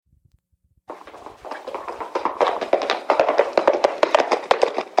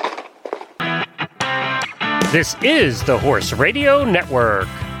This is the Horse Radio Network.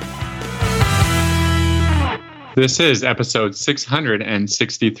 This is episode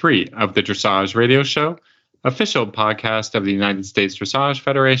 663 of the Dressage Radio Show, official podcast of the United States Dressage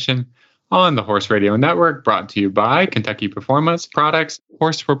Federation on the Horse Radio Network, brought to you by Kentucky Performance Products,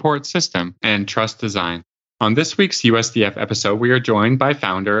 Horse Report System, and Trust Design. On this week's USDF episode, we are joined by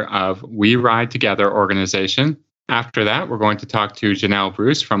founder of We Ride Together organization. After that, we're going to talk to Janelle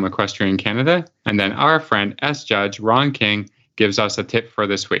Bruce from Equestrian Canada, and then our friend S Judge Ron King gives us a tip for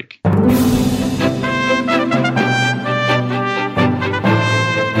this week.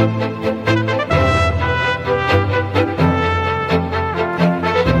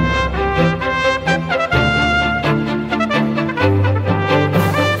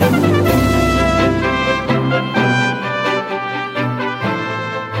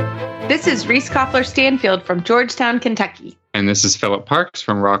 This is Reese Koffler-Stanfield from Georgetown, Kentucky. And this is Philip Parks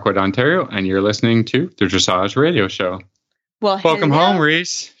from Rockwood, Ontario, and you're listening to the Dressage Radio Show. Well, welcome hello. home,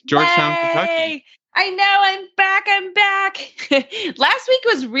 Reese. Georgetown, Kentucky. I know, I'm back. Last week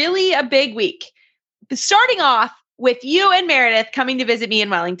was really a big week. Starting off with you and Meredith coming to visit me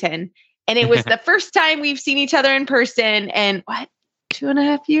in Wellington. And it was the first time we've seen each other in person in,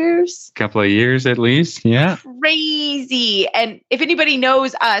 2.5 years? A couple of years at least, yeah. Crazy. And if anybody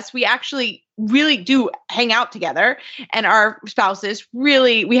knows us, we actually really do hang out together, and our spouses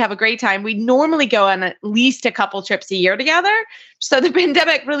we have a great time. We normally go on at least a couple trips a year together. So the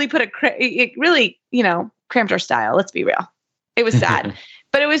pandemic really cramped our style. Let's be real. It was sad.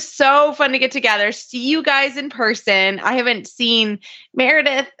 But it was so fun to get together, see you guys in person. I haven't seen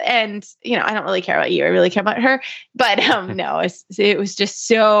Meredith, and I don't really care about you. I really care about her. But no, it was just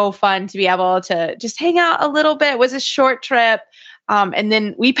so fun to be able to just hang out a little bit. It was a short trip. And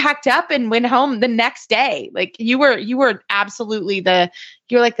then we packed up and went home the next day. Like you were absolutely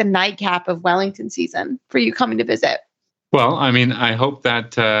you're like the nightcap of Wellington season for you coming to visit. Well, I mean, I hope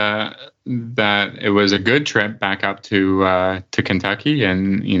that that it was a good trip back up to Kentucky,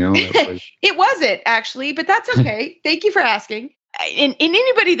 and it wasn't actually, but that's okay. Thank you for asking. And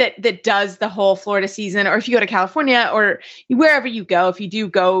anybody that does the whole Florida season, or if you go to California or wherever you go, if you do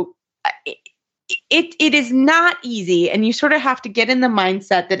go, it is not easy, and you sort of have to get in the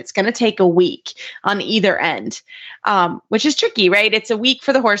mindset that it's going to take a week on either end, which is tricky, right? It's a week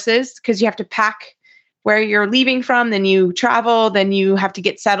for the horses because you have to pack where you're leaving from, then you travel, then you have to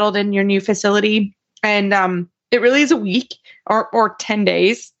get settled in your new facility. And it really is a week or 10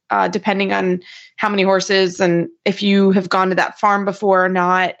 days, depending on how many horses and if you have gone to that farm before or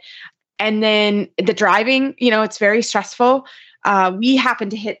not. And then the driving, it's very stressful. We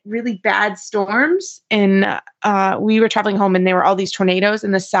happened to hit really bad storms, and we were traveling home, and there were all these tornadoes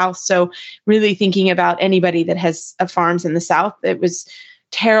in the South. So really thinking about anybody that has farms in the South, it was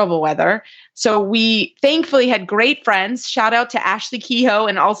terrible weather. So we thankfully had great friends. Shout out to Ashley Kehoe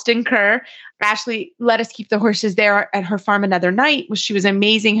and Alston Kerr. Ashley let us keep the horses there at her farm another night. She was an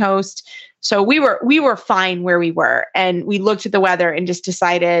amazing host. So we were fine where we were, and we looked at the weather and just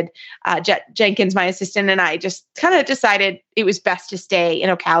decided, Jet Jenkins, my assistant, and I just kind of decided it was best to stay in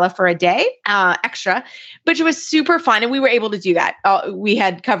Ocala for a day extra, which was super fun. And we were able to do that. We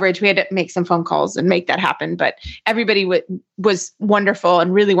had coverage. We had to make some phone calls and make that happen, but everybody was wonderful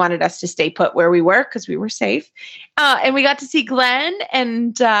and really wanted us to stay put where we were because we were safe. And we got to see Glenn,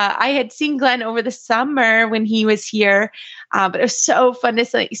 and I had seen Glenn over the summer when he was here. But it was so fun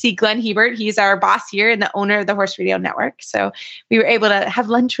to see Glenn Hebert. He's our boss here and the owner of the Horse Radio Network. So we were able to have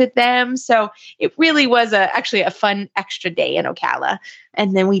lunch with them. So it really was actually a fun extra day in Ocala.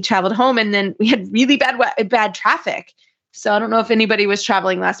 And then we traveled home, and then we had really bad traffic. So I don't know if anybody was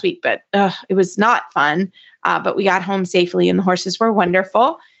traveling last week, but it was not fun. But we got home safely, and the horses were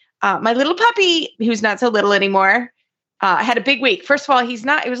wonderful. My little puppy, who's not so little anymore, had a big week. First of all, he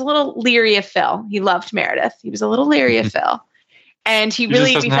was a little leery of Phil. He loved Meredith. He was a little leery of Phil. And he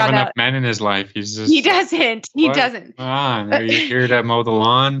really doesn't have enough men in his life. He doesn't. Come on, are you here to mow the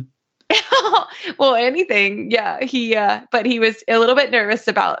lawn? Well, anything. Yeah. But he was a little bit nervous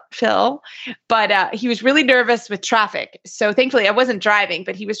about Phil, but he was really nervous with traffic. So thankfully I wasn't driving,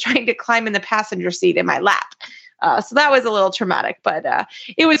 but he was trying to climb in the passenger seat in my lap. So that was a little traumatic, but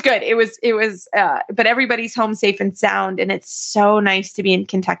it was good. But everybody's home safe and sound, and it's so nice to be in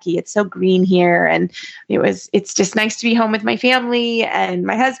Kentucky. It's so green here, and it's just nice to be home with my family and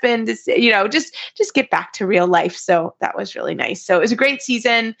my husband. Just get back to real life. So that was really nice. So it was a great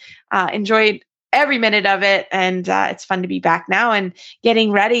season. Enjoyed every minute of it, and it's fun to be back now and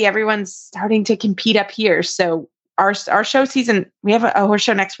getting ready. Everyone's starting to compete up here, so. Our show season, we have a horse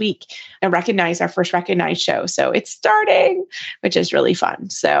show next week, and our first recognized show. So it's starting, which is really fun.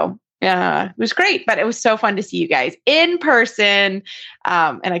 So Yeah, it was great, but it was so fun to see you guys in person.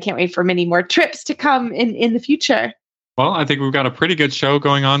 And I can't wait for many more trips to come in the future. Well, I think we've got a pretty good show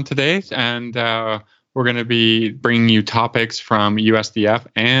going on today, and we're going to be bringing you topics from USDF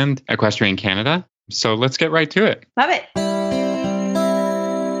and Equestrian Canada. So let's get right to it. Love it.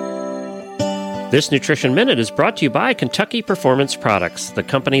 This Nutrition Minute is brought to you by Kentucky Performance Products, the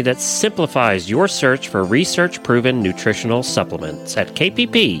company that simplifies your search for research-proven nutritional supplements at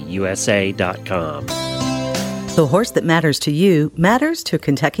kppusa.com. The horse that matters to you matters to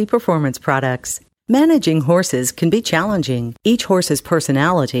Kentucky Performance Products. Managing horses can be challenging. Each horse's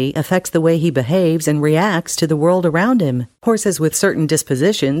personality affects the way he behaves and reacts to the world around him. Horses with certain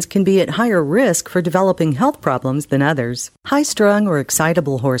dispositions can be at higher risk for developing health problems than others. High-strung or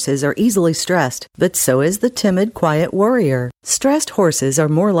excitable horses are easily stressed, but so is the timid, quiet warrior. Stressed horses are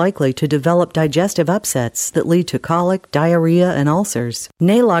more likely to develop digestive upsets that lead to colic, diarrhea, and ulcers.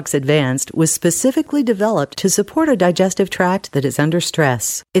 Nalox Advanced was specifically developed to support a digestive tract that is under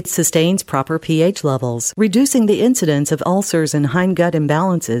stress. It sustains proper pH levels, reducing the incidence of ulcers and hindgut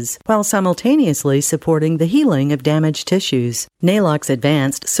imbalances, while simultaneously supporting the healing of damaged tissues. Nalox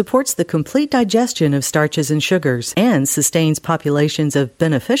Advanced supports the complete digestion of starches and sugars and sustains populations of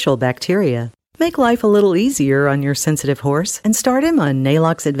beneficial bacteria. Make life a little easier on your sensitive horse and start him on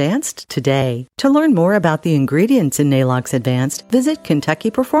Nalox Advanced today. To learn more about the ingredients in Nalox Advanced, visit Kentucky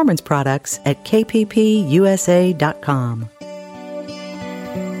Performance Products at kppusa.com.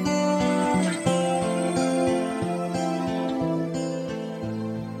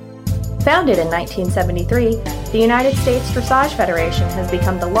 Founded in 1973, the United States Dressage Federation has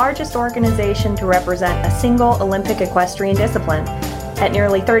become the largest organization to represent a single Olympic equestrian discipline. At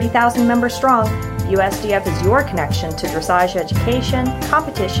nearly 30,000 members strong, USDF is your connection to dressage education,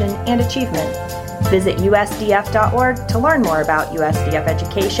 competition, and achievement. Visit usdf.org to learn more about USDF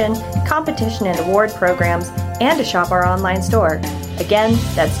education, competition and award programs, and to shop our online store. Again,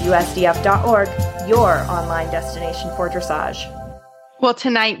 that's usdf.org, your online destination for dressage. Well,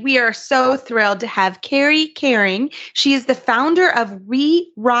 tonight we are so thrilled to have Carrie Caring. She is the founder of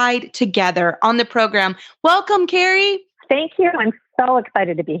WeRideTogether on the program. Welcome, Carrie. Thank you. I'm so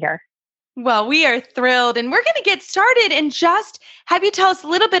excited to be here. Well, we are thrilled, and we're going to get started and just have you tell us a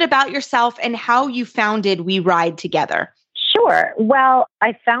little bit about yourself and how you founded WeRideTogether. Sure. Well,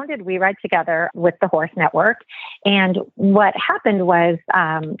 I founded WeRideTogether with the Horse Network, and what happened was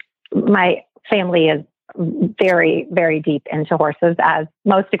my family is very, very deep into horses, as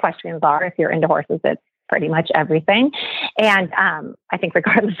most equestrians are. If you're into horses, it's pretty much everything. And I think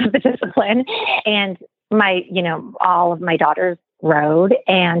regardless of the discipline, and all of my daughters rode,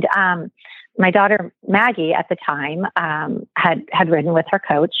 and my daughter Maggie at the time had ridden with her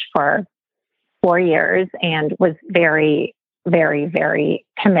coach for 4 years and was very, very, very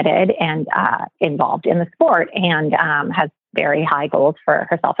committed and involved in the sport, and has very high goals for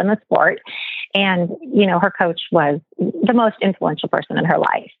herself in the sport. And, her coach was the most influential person in her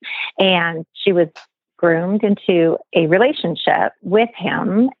life. And she was groomed into a relationship with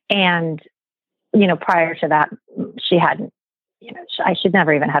him. And, prior to that, she hadn't, she'd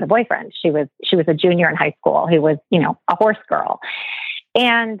never even had a boyfriend. She was a junior in high school who was, a horse girl.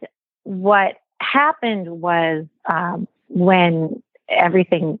 And what happened was when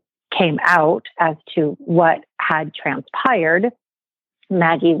everything came out as to what had transpired,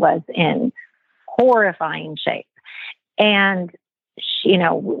 Maggie was in horrifying shape. And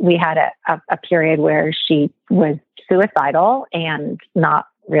we had a period where she was suicidal and not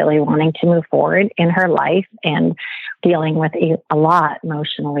really wanting to move forward in her life and dealing with a lot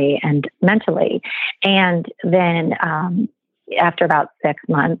emotionally and mentally. And then after about 6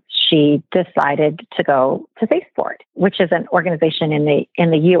 months, she decided to go to Safe Sport, which is an organization in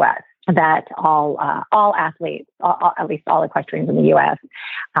the U.S. that all athletes, at least all equestrians in the U.S.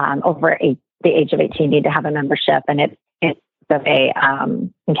 Over the age of 18 need to have a membership, and it's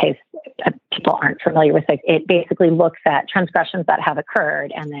in case people aren't familiar with it, it basically looks at transgressions that have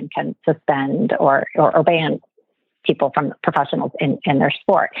occurred and then can suspend or ban people from professionals in their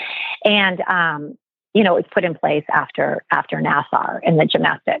sport. And it's put in place after Nassau in the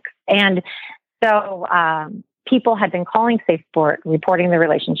gymnastics. And so people had been calling Safe Sport, reporting the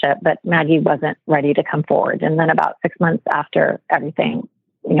relationship, but Maggie wasn't ready to come forward. And then about 6 months after everything,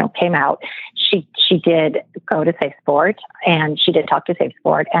 came out, she did go to Safe Sport, and she did talk to Safe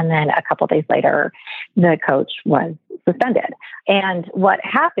Sport. And then a couple of days later, the coach was suspended. And what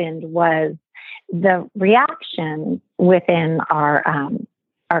happened was the reaction within our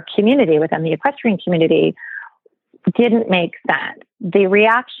community, within the equestrian community, didn't make sense. The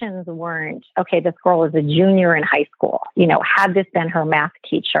reactions weren't, okay, this girl is a junior in high school. Had this been her math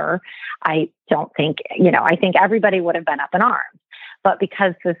teacher, I don't think, I think everybody would have been up in arms. But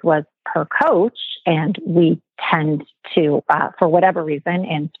because this was her coach, and we tend to, for whatever reason,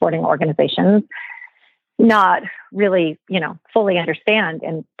 in sporting organizations, not really, fully understand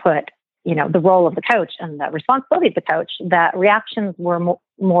and put, the role of the coach and the responsibility of the coach, that reactions were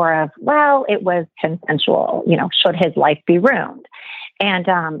more of, well, it was consensual, should his life be ruined?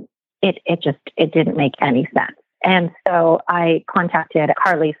 And it didn't make any sense. And so I contacted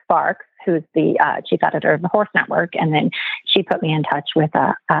Carly Sparks, who's the chief editor of the Horse Network. And then she put me in touch with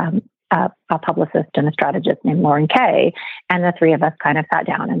a publicist and a strategist named Lauren Kay. And the three of us kind of sat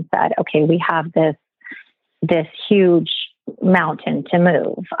down and said, okay, we have this huge mountain to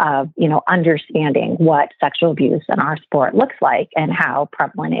move of, understanding what sexual abuse in our sport looks like and how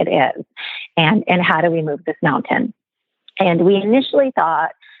prevalent it is. And how do we move this mountain? And we initially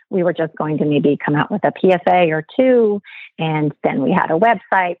thought we were just going to maybe come out with a PSA or two, and then we had a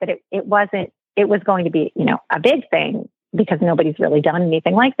website, but it wasn't, it was going to be, a big thing because nobody's really done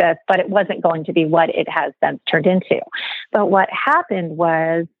anything like this, but it wasn't going to be what it has then turned into. But what happened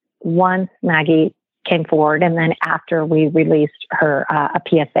was, once Maggie came forward, and then after we released her a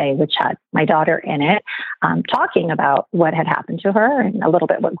PSA, which had my daughter in it, talking about what had happened to her and a little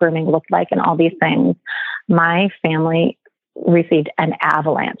bit what grooming looked like and all these things, my family received an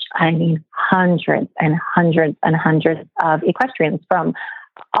avalanche. I mean, hundreds and hundreds and hundreds of equestrians from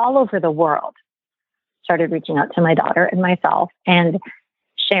all over the world started reaching out to my daughter and myself and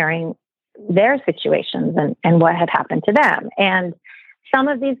sharing their situations and what had happened to them. And some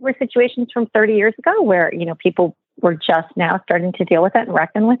of these were situations from 30 years ago where, people were just now starting to deal with it and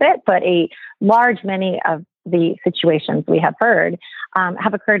reckon with it. But a large many of the situations we have heard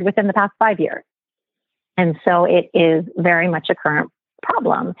have occurred within the past 5 years. And so it is very much a current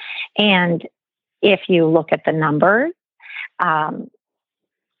problem. And if you look at the numbers,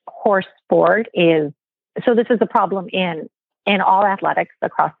 horse sport is, so this is a problem in all athletics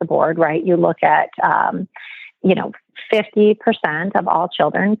across the board, right? You look at, 50% of all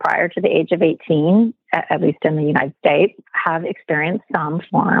children prior to the age of 18, at least in the United States, have experienced some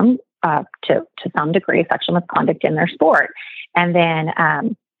form to some degree sexual misconduct in their sport. And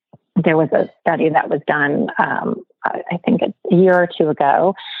then there was a study that was done, I think a year or two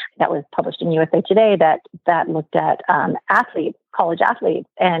ago, that was published in USA Today that looked at athletes, college athletes,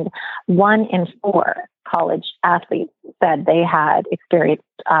 and 1 in 4 college athletes said they had experienced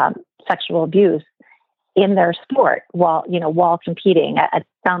sexual abuse in their sport while competing at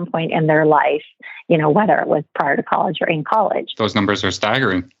some point in their life, whether it was prior to college or in college. Those numbers are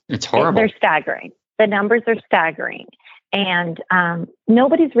staggering. It's horrible. They're staggering. The numbers are staggering. And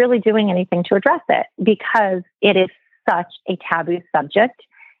nobody's really doing anything to address it because it is such a taboo subject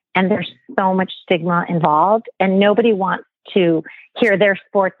and there's so much stigma involved, and nobody wants to hear their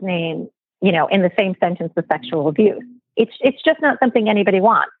sports name, in the same sentence as sexual abuse. It's just not something anybody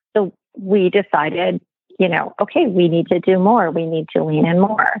wants. So we decided, okay, we need to do more. We need to lean in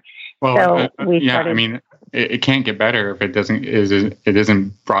more. Well, it can't get better if it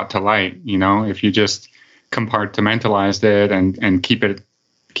isn't brought to light. If you just compartmentalized it and keep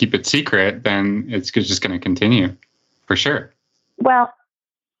it secret, then it's just going to continue for sure. Well,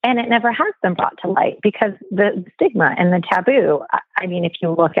 and it never has been brought to light because the stigma and the taboo. I mean, if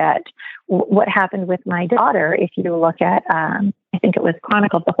you look at what happened with my daughter, if you look at, I think it was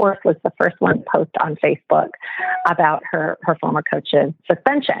Chronicle of the Horse was the first one to post on Facebook about her former coach's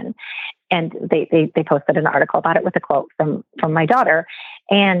suspension. And they posted an article about it with a quote from my daughter.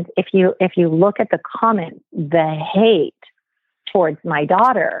 And if you look at the comments, the hate towards my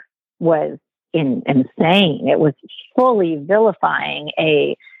daughter was insane. It was fully vilifying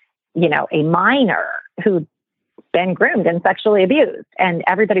a minor who'd been groomed and sexually abused, and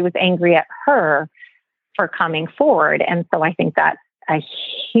everybody was angry at her for coming forward. And so I think that's a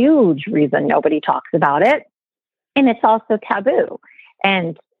huge reason nobody talks about it. And it's also taboo.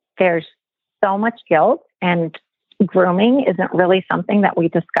 And there's so much guilt, and grooming isn't really something that we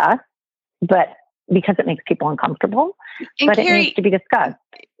discuss, but because it makes people uncomfortable, but Carrie, it needs to be discussed.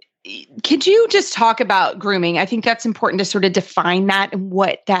 Could you just talk about grooming? I think that's important to sort of define that and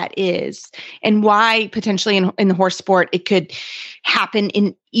what that is and why potentially in the horse sport, it could happen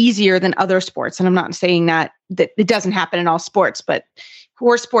in easier than other sports. And I'm not saying that it doesn't happen in all sports, but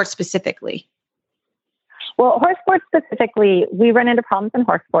horse sports specifically. Well, horse sports specifically, we run into problems in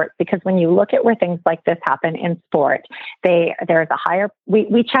horse sports because when you look at where things like this happen in sport, there is a higher,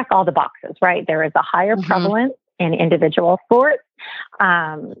 we check all the boxes, right? There is a higher prevalence in individual sports.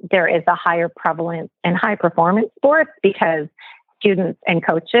 There is a higher prevalence in high performance sports because students and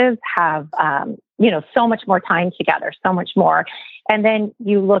coaches have, so much more time together, so much more. And then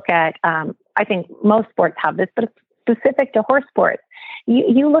you look at, I think most sports have this, but it's specific to horse sports.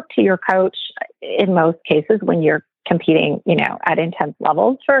 You look to your coach in most cases when you're competing, at intense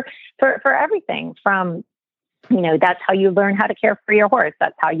levels for everything from, that's how you learn how to care for your horse.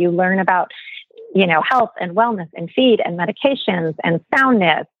 That's how you learn about, health and wellness and feed and medications and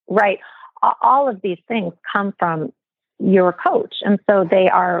soundness, right? All of these things come from your coach. And so they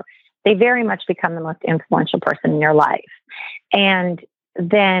very much become the most influential person in your life. And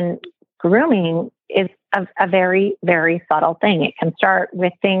then grooming is a very, very subtle thing. It can start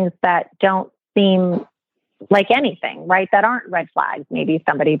with things that don't seem like anything, right? That aren't red flags. Maybe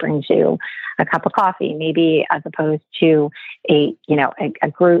somebody brings you a cup of coffee, maybe as opposed to a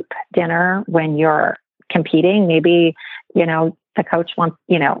group dinner when you're competing. Maybe, the coach wants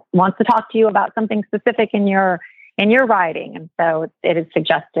to talk to you about something specific in your riding. And so it is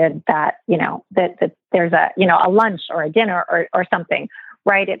suggested that, that there's a lunch or a dinner or something,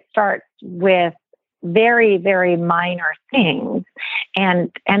 right? It starts with very, very minor things.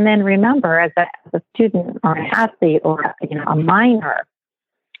 And then remember, as a student or an athlete or, a minor,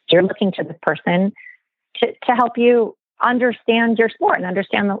 you're looking to this person to help you understand your sport and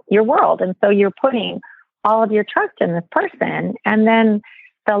understand your world. And so you're putting all of your trust in this person. And then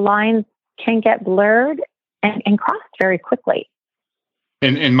the lines can get blurred and crossed very quickly.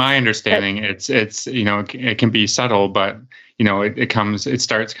 In my understanding, it can be subtle, but it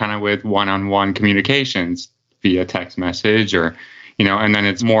starts kind of with one-on-one communications via text message or, and then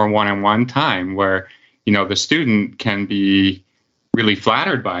it's more one-on-one time where, the student can be really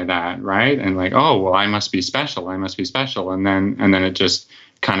flattered by that, right? And like, oh, well, I must be special. And then it just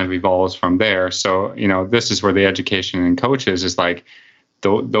kind of evolves from there. So, this is where the education and coaches is like,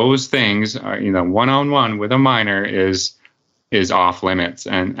 those things are, one-on-one with a minor is off limits.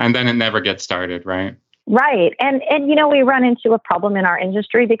 And then it never gets started, right? Right. And we run into a problem in our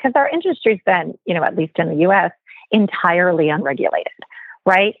industry because our industry's been, at least in the US, entirely unregulated,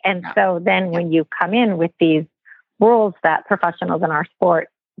 right? And so then when you come in with these rules that professionals in our sport,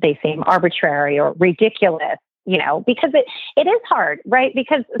 they seem arbitrary or ridiculous, because it is hard, right?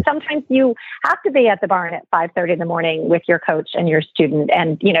 Because sometimes you have to be at the barn at 5:30 in the morning with your coach and your student,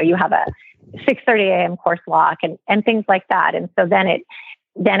 and, you have a 6:30 a.m. course block and things like that. And so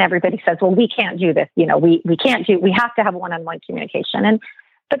then everybody says, well, we can't do this. We have to have one-on-one communication.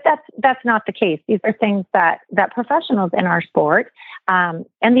 But that's not the case. These are things that professionals in our sport, and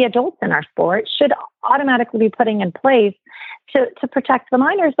the adults in our sport should automatically be putting in place to protect the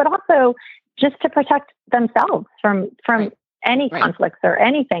minors, but also just to protect themselves from any conflicts or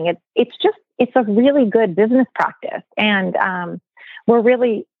anything. It's a really good business practice. And, we're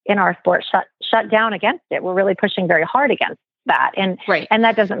really in our sport shut down against it. We're really pushing very hard against that. And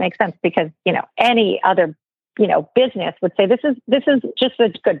that doesn't make sense because, any other, business would say this is just a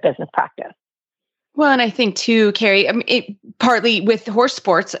good business practice. Well, and I think too, Carrie, partly with horse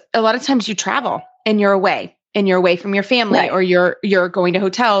sports, a lot of times you travel and you're away from your family, or you're going to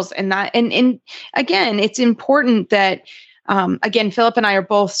hotels and again, it's important that, again, Philip and I are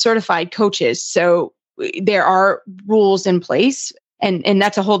both certified coaches. So there are rules in place. And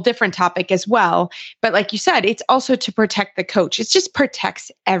that's a whole different topic as well. But like you said, it's also to protect the coach. It just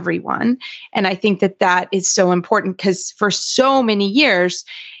protects everyone. And I think that is so important because for so many years,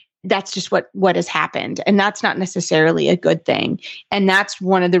 that's just what has happened. And that's not necessarily a good thing. And that's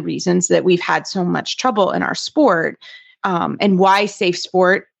one of the reasons that we've had so much trouble in our sport, and why safe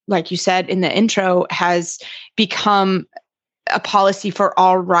sport, like you said in the intro, has become a policy for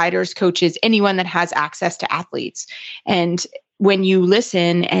all riders, coaches, anyone that has access to athletes. And when you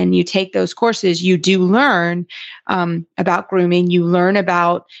listen and you take those courses, you do learn about grooming. You learn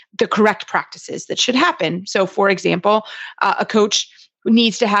about the correct practices that should happen. So, for example, a coach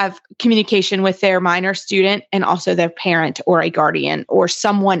needs to have communication with their minor student and also their parent or a guardian, or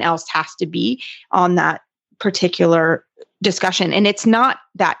someone else has to be on that particular discussion. And it's not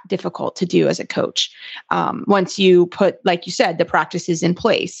that difficult to do as a coach once you put, like you said, the practices in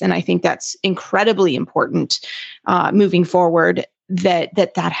place. And I think that's incredibly important moving forward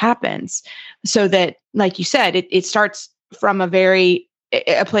that happens, so that, like you said, it starts from a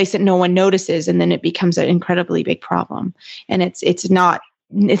place that no one notices, and then it becomes an incredibly big problem. And it's not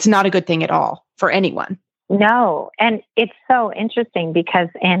a good thing at all for anyone. No. And it's so interesting because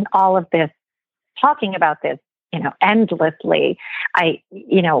in all of this, talking about this, endlessly,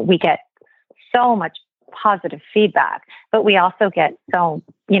 we get so much positive feedback. But we also get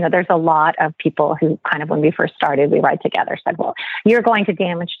there's a lot of people who kind of, when we first started We Ride Together, said, well, you're going to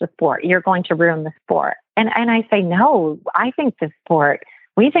damage the sport. You're going to ruin the sport. And I say, no, we think the sport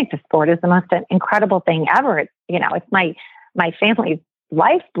is the most incredible thing ever. It's my family's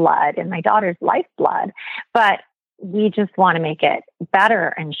lifeblood and my daughter's lifeblood. But we just want to make it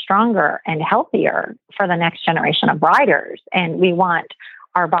better and stronger and healthier for the next generation of riders. And we want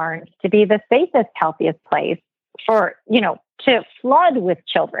our barns to be the safest, healthiest place for, to flood with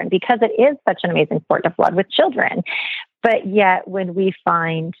children, because it is such an amazing sport to flood with children. But yet when we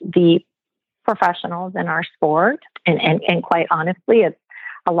find the professionals in our sport, and quite honestly, it's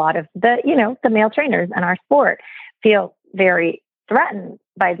a lot of the male trainers in our sport feel very threatened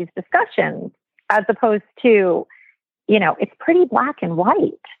by these discussions, as opposed to, it's pretty black and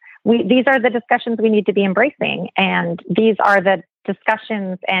white. These are the discussions we need to be embracing. And these are the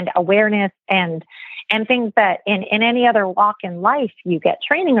discussions and awareness and things that in any other walk in life, you get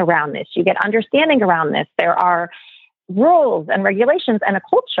training around this, you get understanding around this. There are rules and regulations and a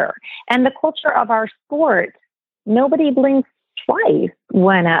culture. And the culture of our sport, nobody blinks twice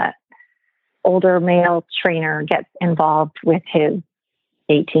when a older male trainer gets involved with his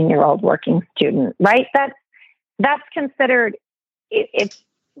 18-year-old working student, right? That's considered, it's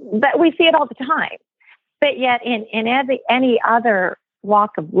that we see it all the time. But yet in any other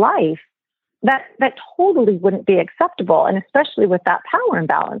walk of life, that totally wouldn't be acceptable. And especially with that power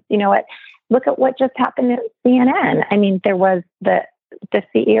imbalance, look at what just happened at CNN. I mean, there was the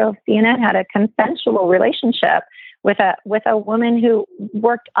CEO of CNN had a consensual relationship with a woman who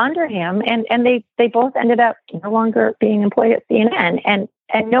worked under him, and they both ended up no longer being employed at CNN.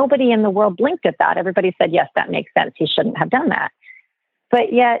 And nobody in the world blinked at that. Everybody said, yes, that makes sense. He shouldn't have done that.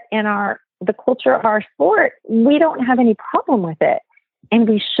 But yet in the culture of our sport, we don't have any problem with it. And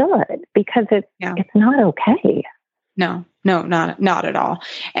we should, because it's not okay. No, not at all.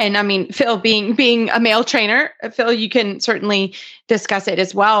 And I mean, Phil, being a male trainer, Phil, you can certainly discuss it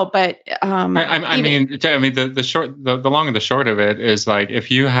as well. But the long and the short of it is, like, if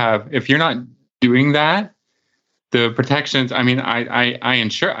you're not doing that, the protections, I mean,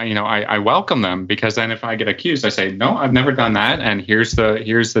 I welcome them, because then if I get accused, I say, no, I've never done that. And here's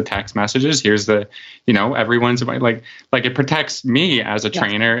the text messages. Here's the, everyone's like it protects me as a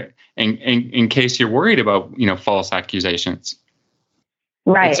trainer in case you're worried about, false accusations.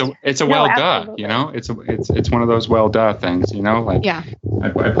 Right. It's a well duh, it's one of those well duh things, I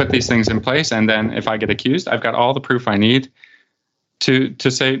put these things in place, and then if I get accused, I've got all the proof I need to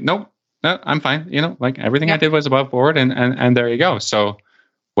say, nope. No, I'm fine. Everything I did was above board, and there you go. So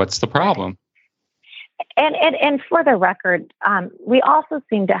what's the problem? And for the record, we also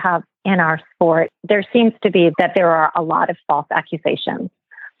seem to have in our sport, there seems to be that there are a lot of false accusations.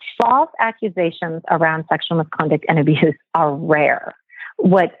 False accusations around sexual misconduct and abuse are rare.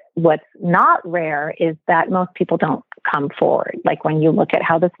 What's not rare is that most people don't come forward. Like when you look at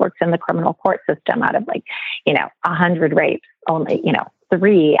how this works in the criminal court system, out of 100 rapes, only,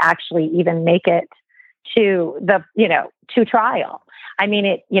 3 actually even make it to to trial. I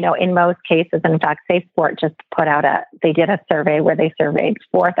mean, in most cases, in fact, Safe Sport just they did a survey where they surveyed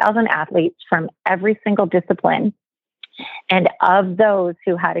 4,000 athletes from every single discipline. And of those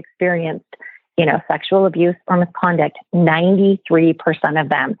who had experienced, sexual abuse or misconduct, 93% of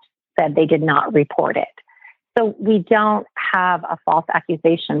them said they did not report it. So we don't have a false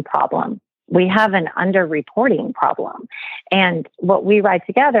accusation problem. We have an underreporting problem. And what We Ride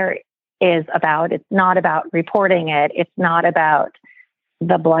Together is about, it's not about reporting it. It's not about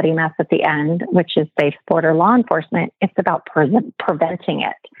the bloody mess at the end, which is Safe Sport or law enforcement. It's about preventing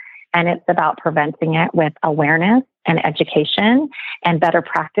it. And it's about preventing it with awareness and education and better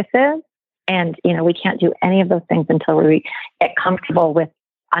practices. And, we can't do any of those things until we get comfortable with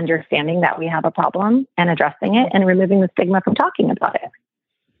understanding that we have a problem and addressing it and removing the stigma from talking about it.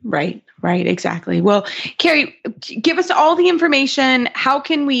 Right, exactly. Well, Carrie, give us all the information. How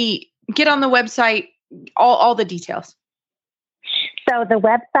can we get on the website? All the details. So the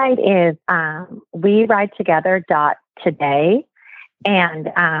website is WeRideTogether.today.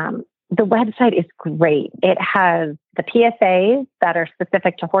 And the website is great. It has the PSAs that are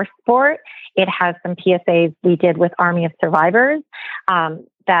specific to horse sport. It has some PSAs we did with Army of Survivors.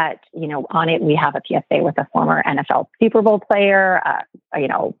 That, on it, we have a PSA with a former NFL Super Bowl player,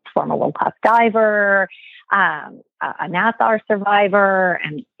 former world-class diver, a NASCAR survivor,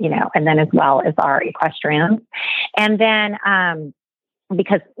 and then as well as our equestrians. And then,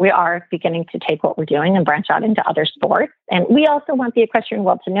 because we are beginning to take what we're doing and branch out into other sports. And we also want the equestrian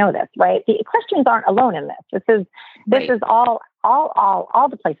world to know this, right? The equestrians aren't alone in this. This is all all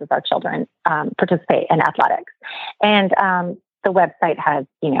the places our children participate in athletics. And the website has,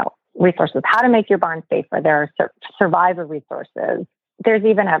 resources, how to make your barn safer. There are survivor resources. There's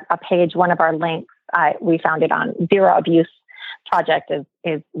even a page, one of our links, we found it on Zero Abuse Project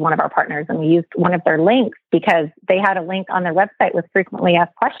is one of our partners. And we used one of their links because they had a link on their website with frequently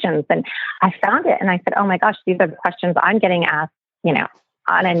asked questions. And I found it and I said, oh my gosh, these are the questions I'm getting asked,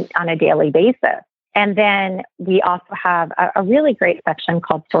 on a daily basis. And then we also have a really great section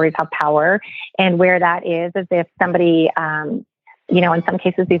called Stories Have Power. And where that is if somebody, in some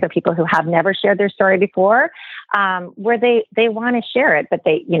cases, these are people who have never shared their story before, where they want to share it, but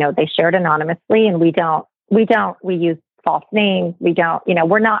they share it anonymously, and we use false names. We don't,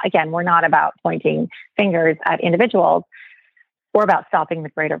 we're not about pointing fingers at individuals. We're about stopping the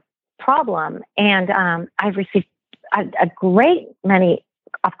greater problem. And I've received a great many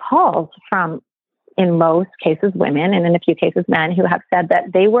of calls from, in most cases, women, and in a few cases, men, who have said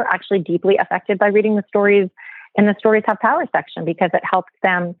that they were actually deeply affected by reading the stories in the Stories Have Power section, because it helped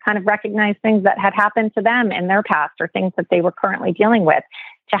them kind of recognize things that had happened to them in their past or things that they were currently dealing with,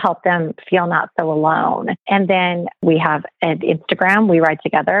 to help them feel not so alone. And then we have an Instagram,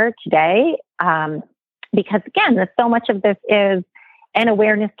 WeRideTogether today, because again, so much of this is an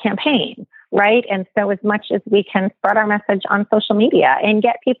awareness campaign, right? And so as much as we can spread our message on social media and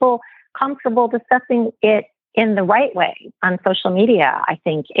get people comfortable discussing it in the right way on social media, I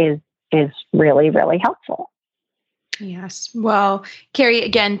think is really, really helpful. Yes. Well, Carrie,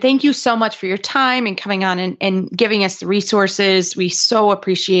 again, thank you so much for your time and coming on and giving us the resources. We so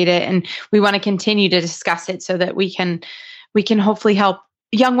appreciate it. And we want to continue to discuss it so that we can hopefully help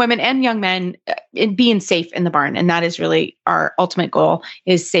young women and young men in being safe in the barn. And that is really our ultimate goal,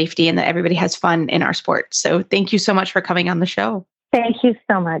 is safety, and that everybody has fun in our sport. So thank you so much for coming on the show. Thank you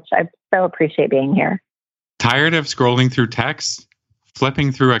so much. I so appreciate being here. Tired of scrolling through text,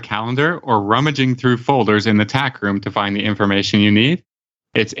 flipping through a calendar, or rummaging through folders in the tack room to find the information you need?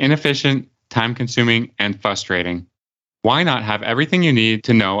 It's inefficient, time-consuming, and frustrating. Why not have everything you need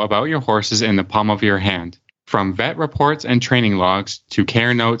to know about your horses in the palm of your hand? From vet reports and training logs to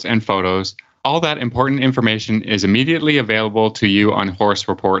care notes and photos, all that important information is immediately available to you on Horse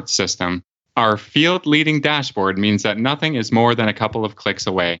Report's system. Our field-leading dashboard means that nothing is more than a couple of clicks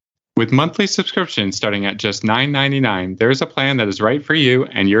away. With monthly subscriptions starting at just $9.99, there's a plan that is right for you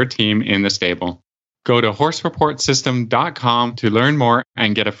and your team in the stable. Go to horsereportsystem.com to learn more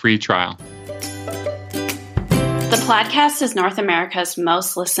and get a free trial. The Plaidcast is North America's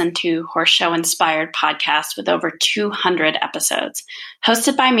most listened to horse show inspired podcast with over 200 episodes.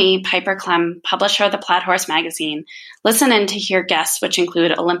 Hosted by me, Piper Clem, publisher of the Plaid Horse magazine. Listen in to hear guests which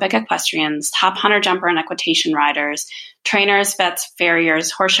include Olympic equestrians, top hunter jumper and equitation riders, trainers, vets, farriers,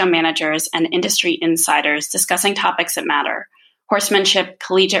 horse show managers, and industry insiders discussing topics that matter: horsemanship,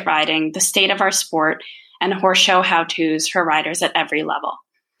 collegiate riding, the state of our sport, and horse show how-tos for riders at every level.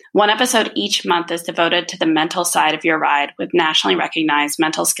 One episode each month is devoted to the mental side of your ride with nationally recognized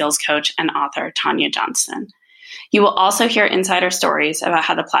mental skills coach and author Tanya Johnston. You will also hear insider stories about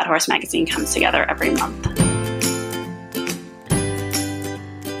how the Plaid Horse magazine comes together every month.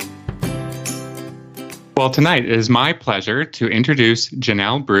 Well, tonight it is my pleasure to introduce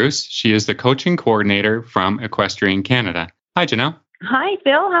Janelle Bruce. She is the coaching coordinator from Equestrian Canada. Hi, Janelle. Hi,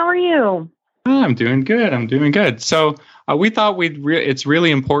 Phil. How are you? I'm doing good. So we thought it's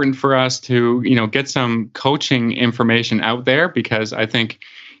really important for us to, get some coaching information out there, because I think,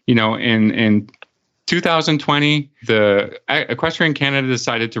 in 2020, the Equestrian Canada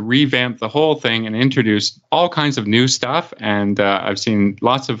decided to revamp the whole thing and introduce all kinds of new stuff. And I've seen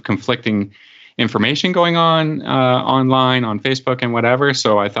lots of conflicting information going on online, on Facebook and whatever.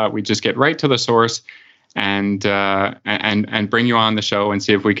 So I thought we'd just get right to the source and bring you on the show and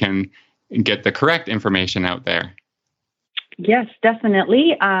see if we can get the correct information out there. Yes,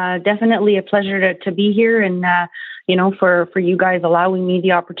 definitely. Definitely a pleasure to be here, and for you guys allowing me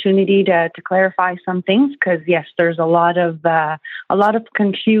the opportunity to clarify some things, because yes, there's a lot of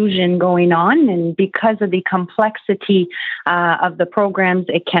confusion going on, and because of the complexity of the programs,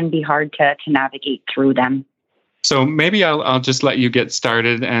 it can be hard to navigate through them. So maybe I'll just let you get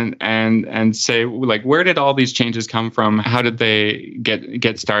started and say, like, where did all these changes come from? How did they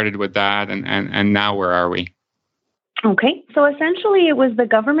get started with that? And now where are we? Okay, so essentially it was the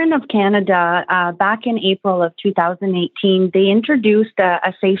Government of Canada back in April of 2018. They introduced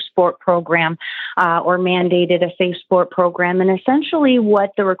a safe sport program or mandated a safe sport program. And essentially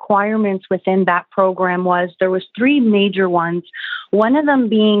what the requirements within that program was, there was three major ones. One of them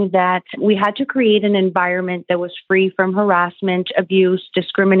being that we had to create an environment that was free from harassment, abuse,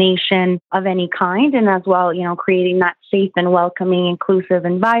 discrimination of any kind, and as well, creating that safe and welcoming, inclusive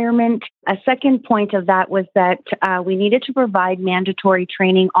environment. A second point of that was that we needed to provide mandatory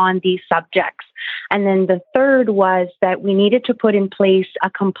training on these subjects. And then the third was that we needed to put in place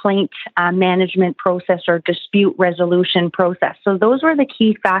a complaint management process or dispute resolution process. So those were the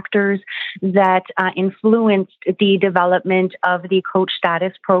key factors that influenced the development of the coach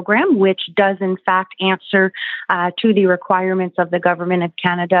status program, which does in fact answer to the requirements of the Government of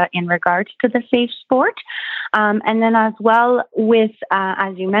Canada in regards to the safe sport. And then as well with,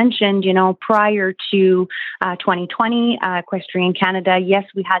 as you mentioned, prior to 2020, Equestrian Canada, yes,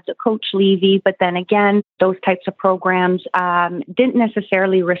 we had the coach levy, but then again, those types of programs didn't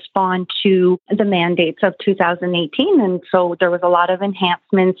necessarily respond to the mandates of 2018. And so there was a lot of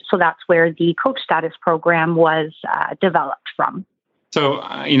enhancements. So that's where the coach status program was developed from. So,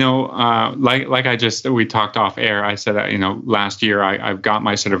 we talked off air, I said, last year I've got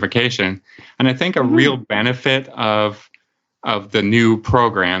my certification. And I think a real benefit of the new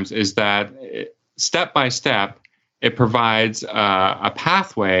programs is that step by step, it provides a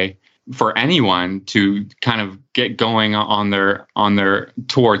pathway for anyone to kind of get going on their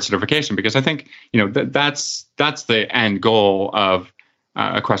towards certification. Because I think, that's the end goal of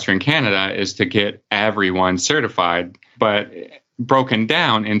Equestrian Canada is to get everyone certified. But broken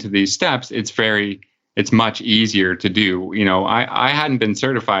down into these steps, it's much easier to do. I hadn't been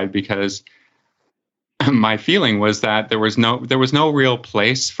certified because my feeling was that there was no real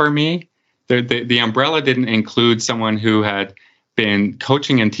place for me. The umbrella didn't include someone who had been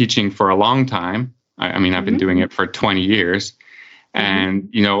coaching and teaching for a long time. I've been doing it for 20 years. And,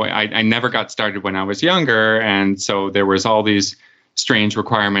 I never got started when I was younger. And so there was all these strange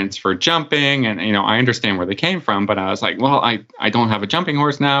requirements for jumping. And, I understand where they came from, but I was like, well, I don't have a jumping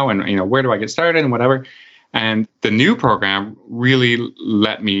horse now. And, where do I get started and whatever. And the new program really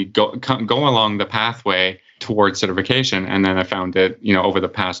let me go along the pathway towards certification. And then I found that, over the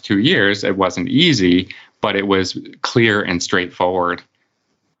past 2 years, it wasn't easy, but it was clear and straightforward.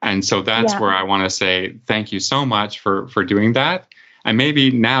 And so that's where I want to say thank you so much for doing that. And maybe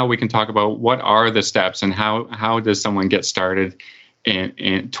now we can talk about what are the steps and how does someone get started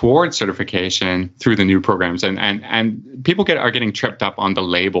in towards certification through the new programs. And people are getting tripped up on the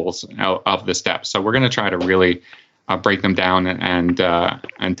labels of the steps. So we're going to try to really break them down and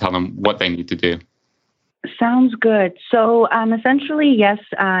tell them what they need to do. Sounds good. So essentially, yes,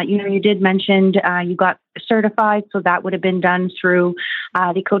 you did mention you got certified. So that would have been done through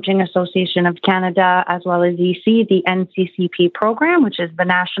the Coaching Association of Canada, as well as EC, the NCCP program, which is the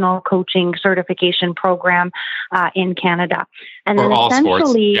National Coaching Certification Program in Canada. And for then all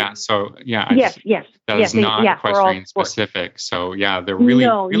sports. Yeah. So, yeah. Yes. That is not equestrian specific. So, yeah, they're really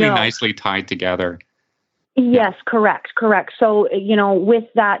nicely tied together. Yes, correct. So, with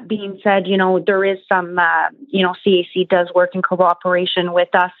that being said, there is some, CAC does work in cooperation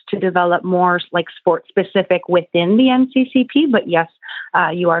with us to develop more like sport specific within the NCCP. But yes,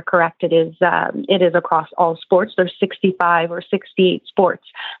 you are correct. It is across all sports. There's 65 or 68 sports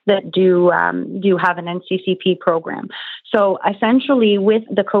that do have an NCCP program. So essentially with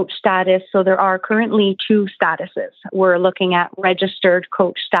the coach status, so there are currently 2 statuses. We're looking at registered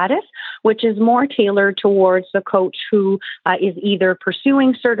coach status, which is more tailored towards the coach who is either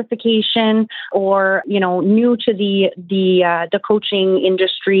pursuing certification or, new to the coaching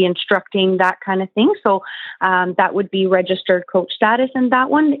industry, instructing, that kind of thing. So that would be registered coach status. And that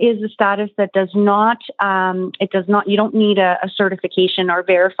one is a status that does not, you don't need a certification or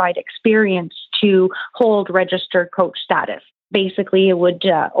verified experience to hold registered coach status. Basically, it would,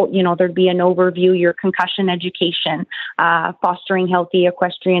 there'd be an overview, your concussion education, fostering healthy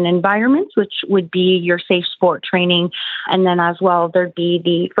equestrian environments, which would be your safe sport training. And then as well, there'd be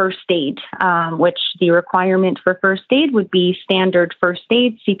the first aid, which the requirement for first aid would be standard first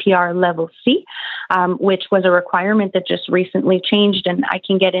aid, CPR level C, which was a requirement that just recently changed. And I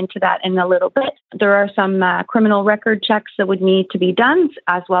can get into that in a little bit. There are some criminal record checks that would need to be done,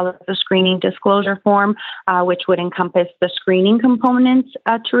 as well as the screening disclosure form, which would encompass the screening components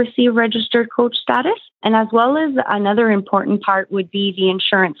to receive registered coach status. And as well as another important part would be the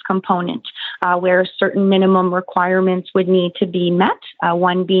insurance component, where certain minimum requirements would need to be met,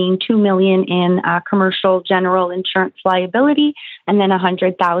 one being $2 million in commercial general insurance liability, and then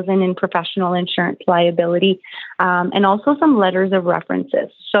 $100,000 in professional insurance liability, and also some letters of references.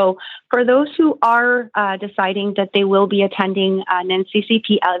 So for those who are deciding that they will be attending an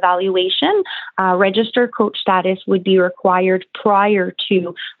NCCP evaluation, registered coach status would be required prior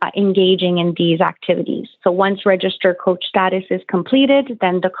to engaging in these activities. So once registered coach status is completed,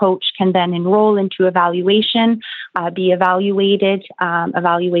 then the coach can then enroll into evaluation, be evaluated.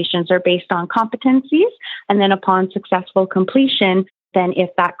 Evaluations are based on competencies, and then upon successful completion, then if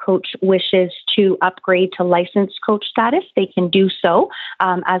that coach wishes to upgrade to licensed coach status, they can do so,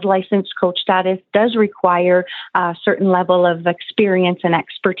 as licensed coach status does require a certain level of experience and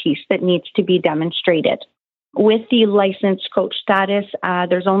expertise that needs to be demonstrated. With the licensed coach status,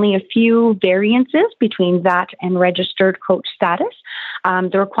 there's only a few variances between that and registered coach status.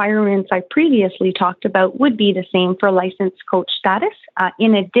 The requirements I previously talked about would be the same for licensed coach status.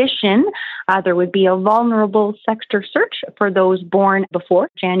 In addition, there would be a vulnerable sector search for those born before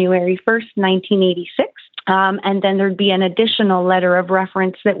January 1st, 1986. And then there'd be an additional letter of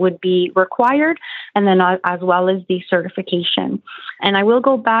reference that would be required, and then as well as the certification. And I will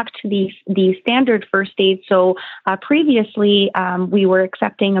go back to the standard first aid. So previously, we were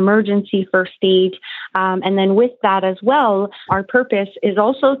accepting emergency first aid. And then with that as well, our purpose is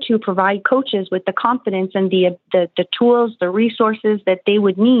also to provide coaches with the confidence and the tools, the resources that they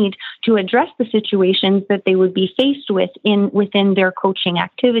would need to address the situations that they would be faced with within their coaching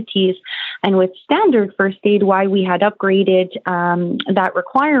activities. And with standard first aid, why we had upgraded that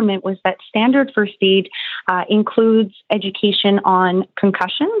requirement was that standard first aid includes education on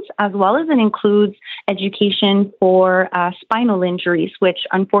concussions, as well as it includes education for spinal injuries, which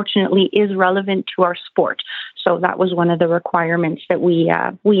unfortunately is relevant to our sport. So that was one of the requirements that we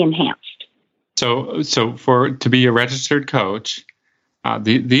enhanced. So to be a registered coach,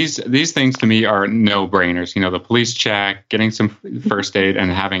 these things to me are no-brainers. You know, the police check, getting some first aid, and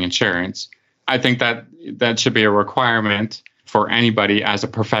having insurance. I think that should be a requirement for anybody as a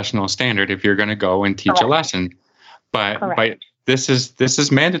professional standard if you're going to go and teach a lesson. But this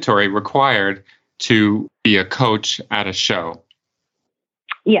is mandatory, required to be a coach at a show.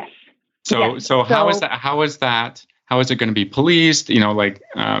 Yes. So how is that? How is it going to be policed? You know,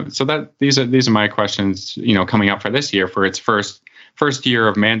 these are my questions. You know, coming up for this year for its first year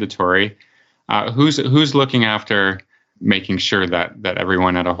of mandatory. Who's looking after making sure that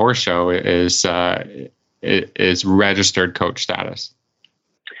everyone at a horse show is registered coach status?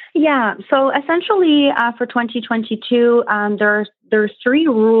 Yeah. So essentially, for 2022, there's three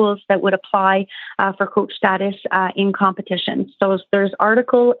rules that would apply for coach status in competitions. So there's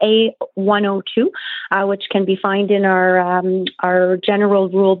Article A102, which can be found in our general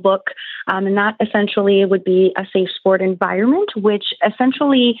rule book, and that essentially would be a safe sport environment, which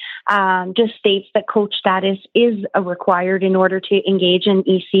essentially just states that coach status is required in order to engage in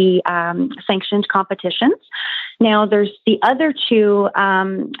EC sanctioned competitions. Now, there's the other two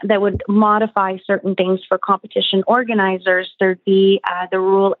that would modify certain things for competition organizers. There'd be the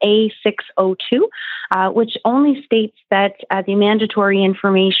rule A602, which only states that the mandatory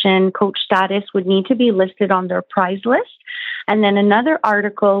information coach status would need to be listed on their prize list. And then another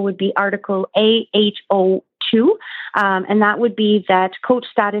article would be Article A802, and that would be that coach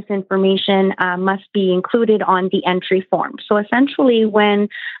status information must be included on the entry form. So essentially, when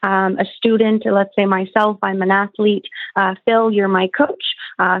a student, let's say myself, I'm an athlete, Phil, you're my coach.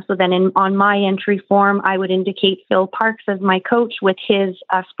 So then on my entry form, I would indicate Phil Parks as my coach with his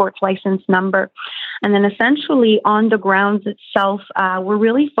sports license number. And then essentially on the grounds itself, we're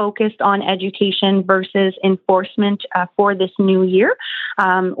really focused on education versus enforcement for this new year.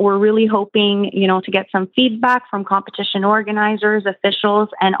 We're really hoping, to get some feedback from competition organizers, officials,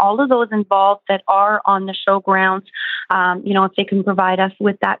 and all of those involved that are on the show grounds, if they can provide us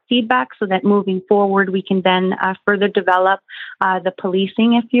with that feedback so that moving forward, we can then further develop the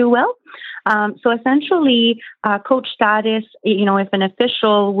policing, if you will. So essentially, coach status, if an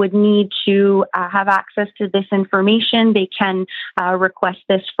official would need to have access to this information, they can request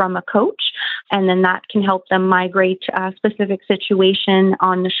this from a coach, and then that can help them migrate a specific situation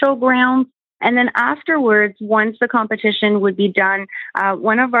on the show grounds. And then afterwards, once the competition would be done,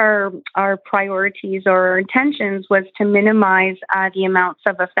 one of our priorities or our intentions was to minimize the amounts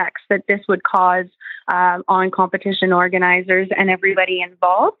of effects that this would cause on competition organizers and everybody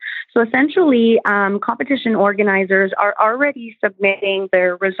involved. So essentially, competition organizers are already submitting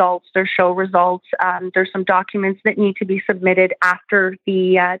their results, their show results. There's some documents that need to be submitted after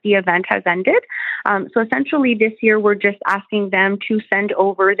the event has ended. So essentially this year, we're just asking them to send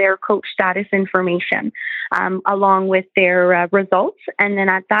over their coach status information along with their results. And then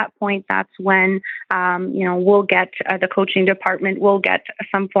at that point, that's when, we'll get the coaching department will get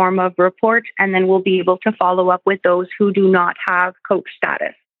some form of report, and then we'll be able to follow up with those who do not have coach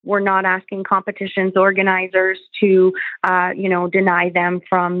status. We're not asking competitions organizers to, deny them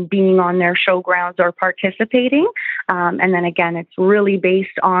from being on their showgrounds or participating. And then again, it's really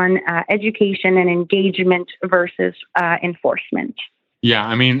based on education and engagement versus enforcement. Yeah,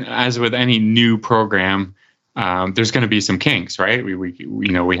 I mean, as with any new program, there's going to be some kinks, right?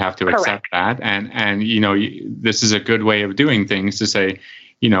 We have to accept that, and this is a good way of doing things to say,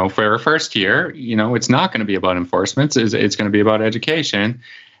 for our first year, it's not going to be about enforcement; it's going to be about education.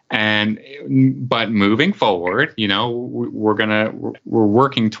 But moving forward, we're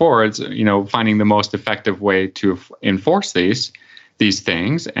working towards, finding the most effective way to enforce these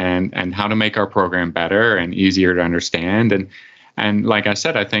things and how to make our program better and easier to understand. And like I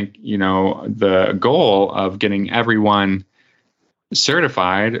said, I think, the goal of getting everyone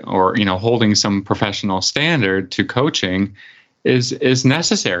certified or, holding some professional standard to coaching is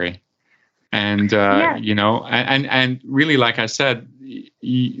necessary. And, and really, like I said,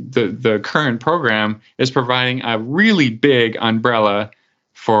 the current program is providing a really big umbrella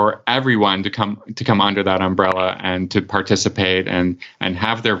for everyone to come under that umbrella and to participate and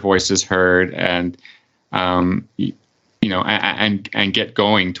have their voices heard and get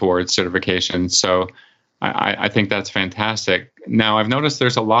going towards certification. So I think that's fantastic. Now I've noticed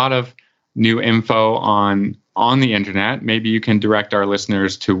there's a lot of new info on the internet. Maybe you can direct our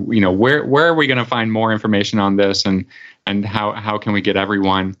listeners to, where are we going to find more information on this, and how can we get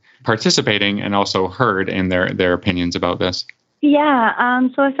everyone participating and also heard in their opinions about this? Yeah,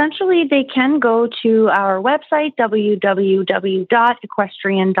 so essentially they can go to our website,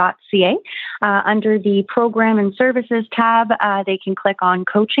 www.equestrian.ca. Under the Program and Services tab, they can click on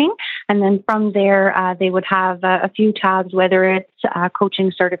Coaching. And then from there, they would have a few tabs, whether it's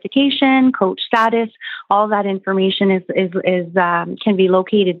coaching certification, coach status. All that information is can be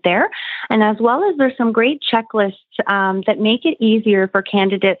located there. And as well as there's some great checklists that make it easier for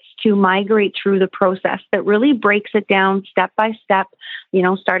candidates to migrate through the process, that really breaks it down step by step,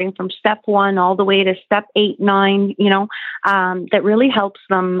 starting from step 1 all the way to step 8, 9, that really helps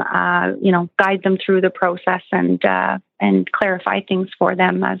them, guide them through the process and clarify things for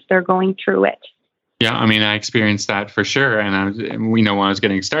them as they're going through it. Yeah, I mean, I experienced that for sure. And when I was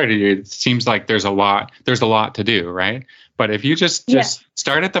getting started, it seems like there's a lot to do, right? But if you just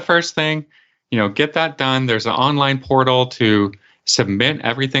start at the first thing, get that done. There's an online portal to submit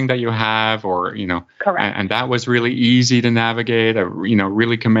everything that you have, or, correct. And that was really easy to navigate.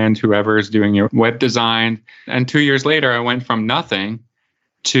 Really commend whoever is doing your web design. And 2 years later, I went from nothing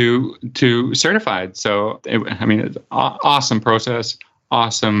to certified. So, it's an awesome process.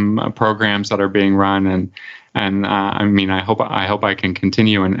 Awesome programs that are being run, and I hope I can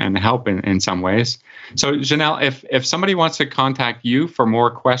continue and help in some ways. So Janelle, if somebody wants to contact you for more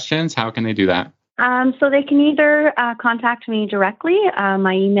questions, how can they do that? So they can either contact me directly.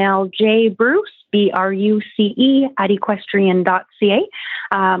 My email, jbruce, BRUCE, @equestrian.ca.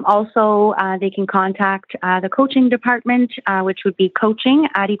 Also, they can contact the coaching department, which would be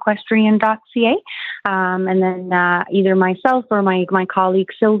coaching@equestrian.ca. And then either myself or my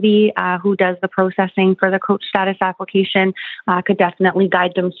colleague Sylvie, who does the processing for the coach status application, could definitely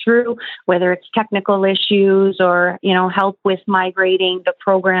guide them through, whether it's technical issues or, help with migrating the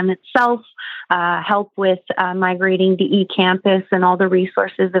program itself, help with migrating the eCampus and all the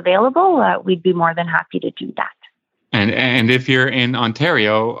resources available. We'd be more than happy to do that. And if you're in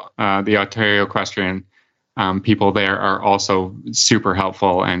Ontario, the Ontario Equestrian people there are also super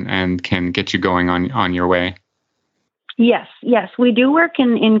helpful and can get you going on your way. Yes, we do work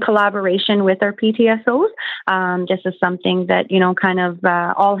in collaboration with our PTSOs. This is something that, kind of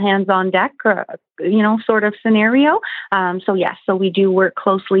all hands on deck, sort of scenario. So we do work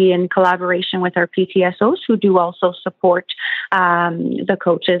closely in collaboration with our PTSOs, who do also support the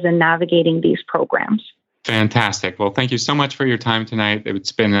coaches in navigating these programs. Fantastic. Well, thank you so much for your time tonight.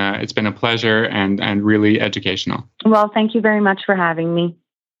 It's been a pleasure and really educational. Well, thank you very much for having me.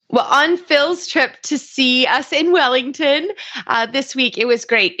 Well, on Phil's trip to see us in Wellington this week, it was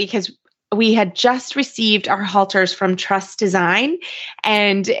great because we had just received our halters from Trust Design,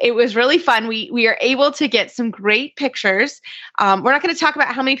 and it was really fun. We are able to get some great pictures. We're not going to talk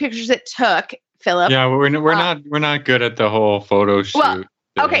about how many pictures it took, Philip. Yeah, we're not good at the whole photo shoot. Well,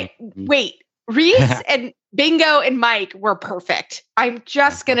 okay, wait. Reese and Bingo and Mike were perfect. I'm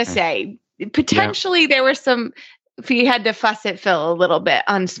just going to say, potentially there were some we had to fuss at Phil a little bit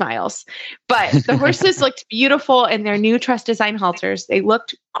on smiles, but the horses looked beautiful in their new Trust Design halters. They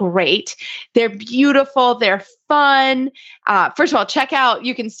looked great. They're beautiful. They're fun. First of all, check out,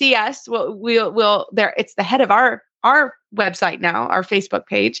 you can see us. We'll there. It's the head of our website now, our Facebook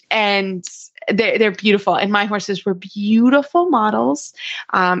page, and they're beautiful. And my horses were beautiful models.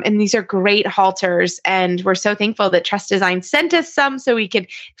 And these are great halters. And we're so thankful that Trust Design sent us some so we could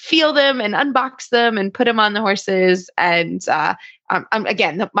feel them and unbox them and put them on the horses. And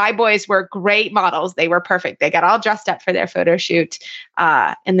again, my boys were great models. They were perfect. They got all dressed up for their photo shoot.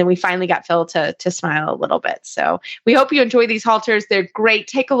 And then we finally got Phil to smile a little bit. So we hope you enjoy these halters. They're great.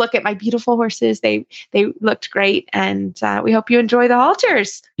 Take a look at my beautiful horses. They looked great. And we hope you enjoy the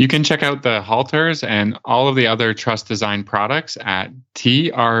halters. You can check out the halters and all of the other Trust Design products at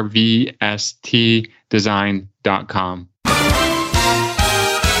trvstdesign.com.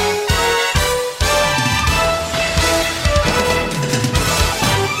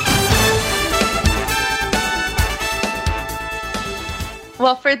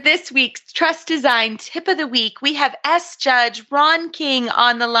 Well, for this week's Trust Design Tip of the Week, we have S Judge Ron King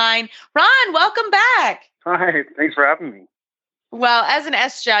on the line. Ron, welcome back. Hi, thanks for having me. Well, as an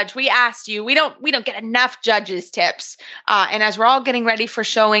S Judge, we asked you, we don't get enough judges' tips. And as we're all getting ready for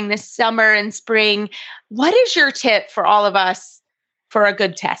showing this summer and spring, what is your tip for all of us for a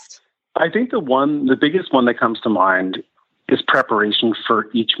good test? I think the biggest one that comes to mind is preparation for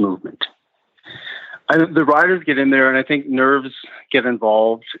each movement. The riders get in there, and I think nerves get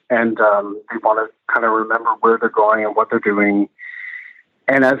involved, and they want to kind of remember where they're going and what they're doing.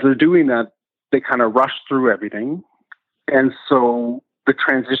 And as they're doing that, they kind of rush through everything. And so the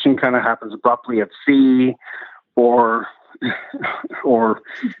transition kind of happens abruptly at sea, or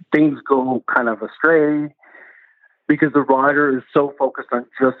things go kind of astray because the rider is so focused on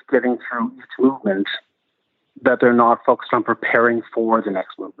just getting through each movement that they're not focused on preparing for the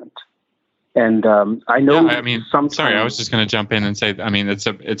next movement. And I know. Yeah, I mean, sorry, I was just going to jump in and say, I mean, it's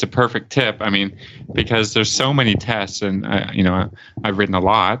a perfect tip. I mean, because there's so many tests, and I've written a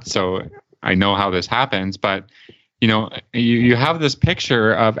lot, so I know how this happens. But you have this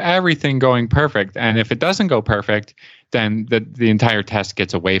picture of everything going perfect, and if it doesn't go perfect, then the entire test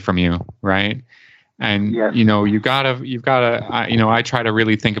gets away from you, right? And yes. you've got to. I try to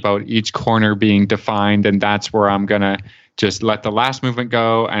really think about each corner being defined, and that's where I'm gonna just let the last movement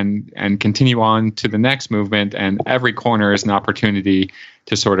go and continue on to the next movement. And every corner is an opportunity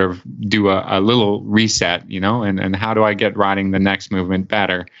to sort of do a little reset, and how do I get riding the next movement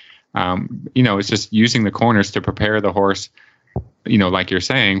better? It's just using the corners to prepare the horse, like you're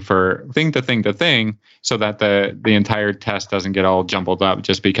saying, for thing to thing, so that the entire test doesn't get all jumbled up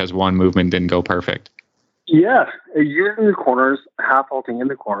just because one movement didn't go perfect. Yeah, using the corners, half halting in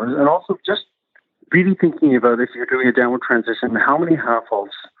the corners, and also just really thinking about, if you're doing a downward transition, how many half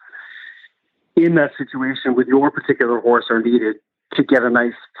halts in that situation with your particular horse are needed to get a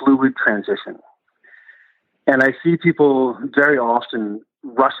nice fluid transition. And I see people very often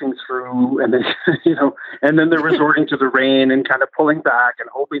rushing through, and then and then they're resorting to the rein and kind of pulling back and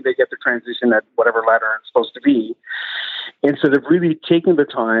hoping they get the transition at whatever letter it's supposed to be, instead of really taking the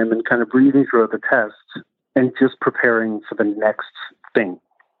time and kind of breathing throughout the test and just preparing for the next thing.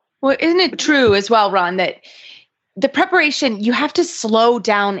 Well, isn't it true as well, Ron, that the preparation, you have to slow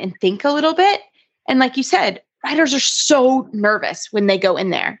down and think a little bit? And like you said, riders are so nervous when they go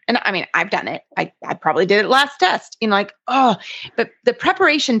in there. And I mean, I've done it. I probably did it last test, but the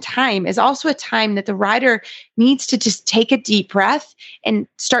preparation time is also a time that the rider needs to just take a deep breath and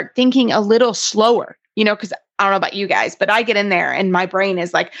start thinking a little slower, because I don't know about you guys, but I get in there and my brain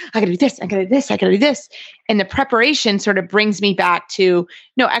is like, I gotta do this, I gotta do this, I gotta do this. And the preparation sort of brings me back to,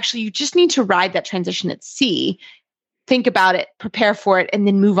 no, actually, you just need to ride that transition at sea, think about it, prepare for it, and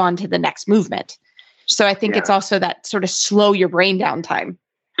then move on to the next movement. So I think it's also that sort of slow your brain down time.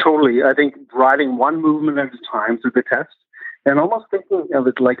 Totally. I think riding one movement at a time through the test and almost thinking of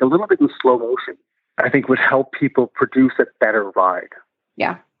it like a little bit in slow motion, I think would help people produce a better ride.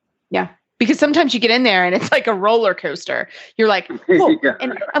 Yeah. Yeah. Because sometimes you get in there and it's like a roller coaster. You're like, whoa,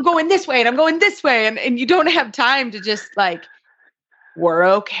 and I'm going this way and I'm going this way. And you don't have time to just like, we're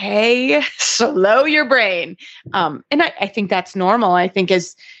okay. Slow your brain. And I think that's normal. I think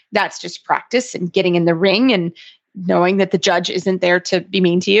that's just practice and getting in the ring and knowing that the judge isn't there to be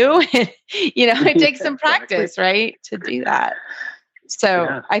mean to you. It takes some practice, right, to do that.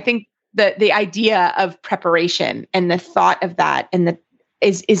 So I think the idea of preparation and the thought of that and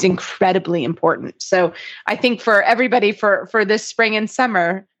is incredibly important. So I think for everybody for this spring and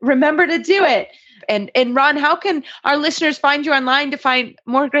summer, remember to do it. And Ron, how can our listeners find you online to find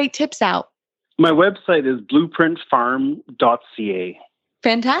more great tips out? My website is blueprintfarm.ca.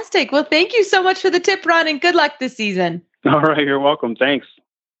 Fantastic. Well, thank you so much for the tip, Ron, and good luck this season. All right, you're welcome. Thanks.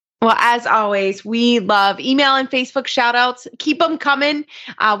 Well, as always, we love email and Facebook shout outs. Keep them coming.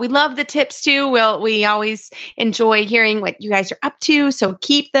 We love the tips too. We always enjoy hearing what you guys are up to. So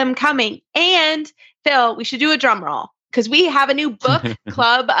keep them coming. And Phil, we should do a drum roll because we have a new book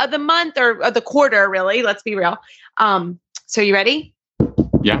club of the month or of the quarter, really. Let's be real. So you ready?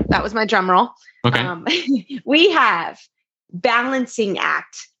 Yeah. That was my drum roll. Okay. We have Balancing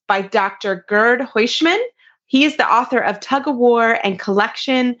Act by Dr. Gerd Heuschmann. He is the author of Tug of War and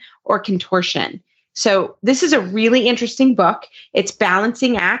Collection or Contortion. So this is a really interesting book. It's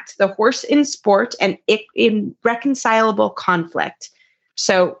Balancing Act, the Horse in Sport and Irreconcilable Conflict.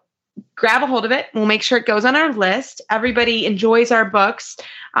 So grab a hold of it. We'll make sure it goes on our list. Everybody enjoys our books.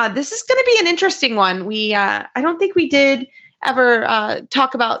 This is going to be an interesting one. I don't think we did ever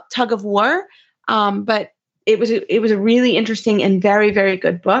talk about Tug of War, but it was a really interesting and very, very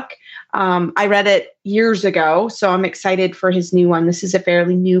good book. I read it years ago, so I'm excited for his new one. This is a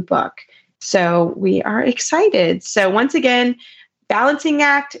fairly new book, so we are excited. So once again, Balancing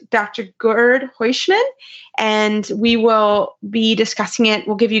Act, Dr. Gerd Heuschmann, and we will be discussing it.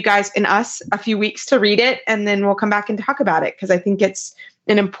 We'll give you guys and us a few weeks to read it, and then we'll come back and talk about it because I think it's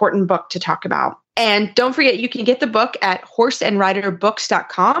an important book to talk about. And don't forget, you can get the book at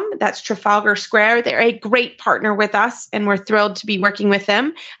horseandriderbooks.com. That's Trafalgar Square. They're a great partner with us, and we're thrilled to be working with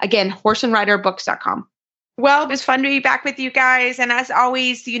them. Again, horseandriderbooks.com. Well, it was fun to be back with you guys. And as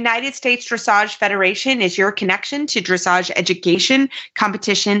always, the United States Dressage Federation is your connection to dressage education,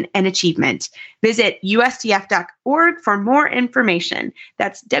 competition, and achievement. Visit usdf.org for more information.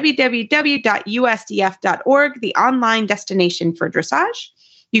 That's www.usdf.org, the online destination for dressage.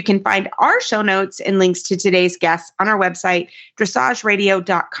 You can find our show notes and links to today's guests on our website,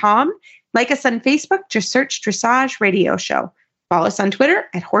 dressageradio.com. Like us on Facebook, just search Dressage Radio Show. Follow us on Twitter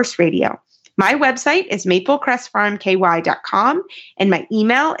at Horse Radio. My website is maplecrestfarmky.com, and my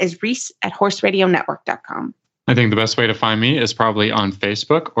email is reese@horseradionetwork.com. I think the best way to find me is probably on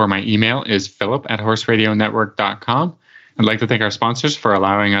Facebook, or my email is philip@horseradionetwork.com. I'd like to thank our sponsors for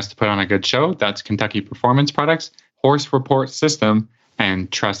allowing us to put on a good show. That's Kentucky Performance Products, Horse Report System,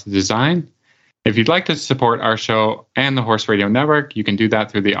 and Trust Design. If you'd like to support our show and the Horse Radio Network, you can do that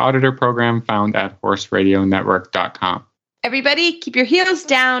through the auditor program found at horseradionetwork.com. Everybody, keep your heels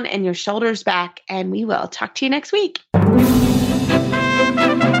down and your shoulders back, and we will talk to you next week.